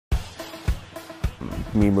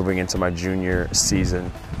me moving into my junior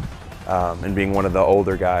season and being one of the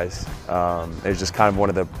older guys, it was just kind of one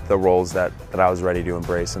of the roles that I was ready to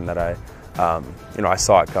embrace, and that I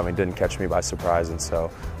saw it coming, didn't catch me by surprise, and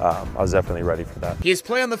so I was definitely ready for that. His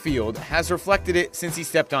play on the field has reflected it since he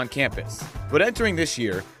stepped on campus, but entering this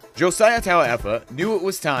year, Josiah Tauaefa knew it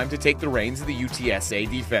was time to take the reins of the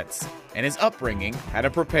UTSA defense, and his upbringing had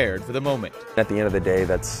him prepared for the moment. At the end of the day,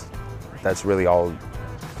 that's really all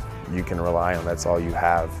you can rely on. That's all you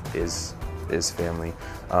have is family.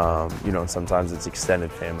 And sometimes it's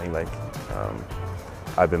extended family, like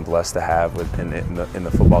I've been blessed to have in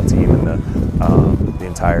the football team and the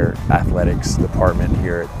entire athletics department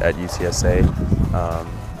here at UTSA.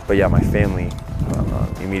 But yeah, my family,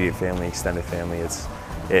 immediate family, extended family,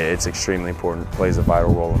 it's extremely important. It plays a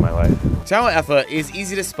vital role in my life. Tauaefa is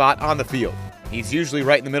easy to spot on the field. He's usually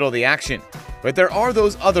right in the middle of the action. But there are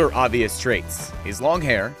those other obvious traits: his long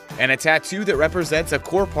hair and a tattoo that represents a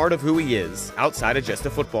core part of who he is outside of just a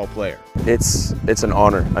football player. It's an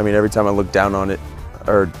honor. I mean, every time I look down on it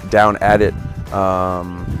or down at it,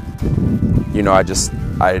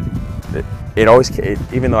 it always,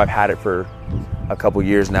 even though I've had it for a couple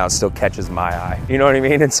years now, it still catches my eye. You know what I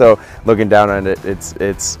mean? And so looking down on it, it's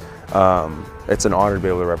an honor to be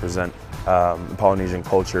able to represent the Polynesian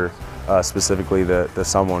culture, specifically the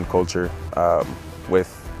Samoan culture,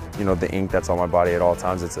 with the ink that's on my body at all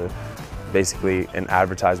times. It's basically an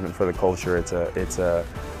advertisement for the culture. It's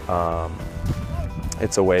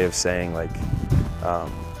a way of saying, like,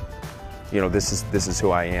 this is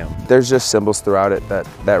who I am. There's just symbols throughout it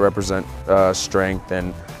that represent strength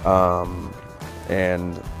and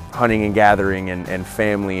hunting and gathering and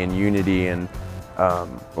family and unity and a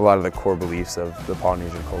lot of the core beliefs of the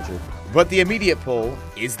Polynesian culture. But the immediate pull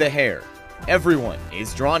is the hair. Everyone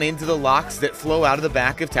is drawn into the locks that flow out of the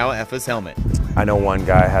back of Tauaefa's helmet. I know one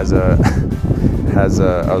guy I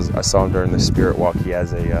saw him during the Spirit Walk. He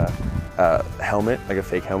has a helmet, like a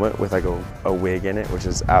fake helmet with like a wig in it, which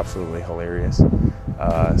is absolutely hilarious.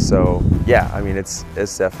 So yeah, I mean, it's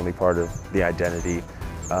definitely part of the identity,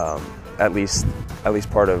 at least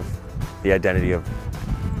part of the identity of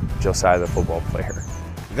Josiah the football player.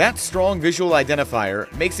 That strong visual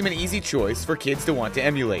identifier makes him an easy choice for kids to want to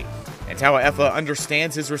emulate. And Tauaefa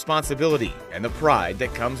understands his responsibility and the pride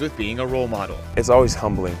that comes with being a role model. It's always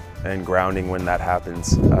humbling and grounding when that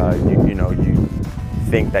happens. You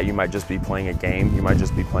think that you might just be playing a game, you might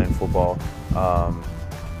just be playing football,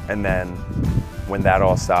 and then when that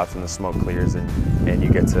all stops and the smoke clears and you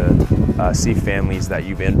get to see families that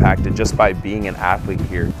you've impacted just by being an athlete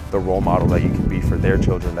here, the role model that you can be for their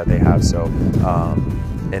children that they have. So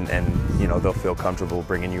they'll feel comfortable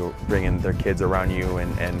bringing their kids around you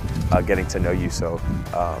and getting to know you. So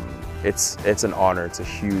it's an honor. It's a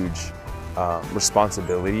huge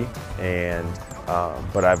responsibility,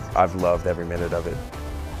 but I've loved every minute of it.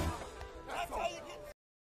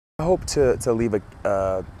 I hope to leave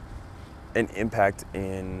an impact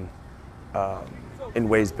in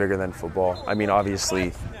ways bigger than football. I mean,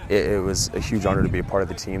 obviously, it was a huge honor to be a part of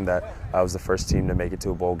the team that was the first team to make it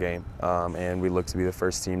to a bowl game, and we look to be the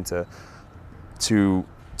first team to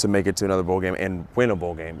make it to another bowl game and win a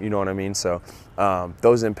bowl game. You know what I mean? So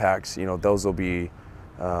those impacts, those will be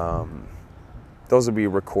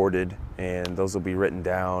recorded and those will be written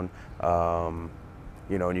down. And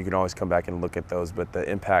you can always come back and look at those. But the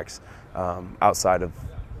impacts outside of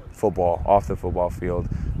football, off the football field,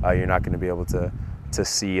 you're not going to be able to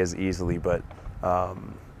see as easily. But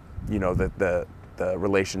the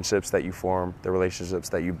relationships that you form, the relationships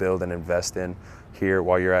that you build and invest in here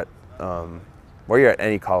while you're at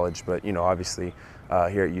any college, but obviously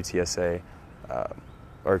here at UTSA,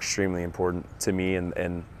 are extremely important to me,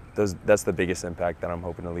 and that's the biggest impact that I'm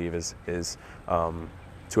hoping to leave is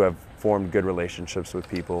to have formed good relationships with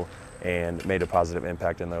people and made a positive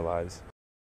impact in their lives.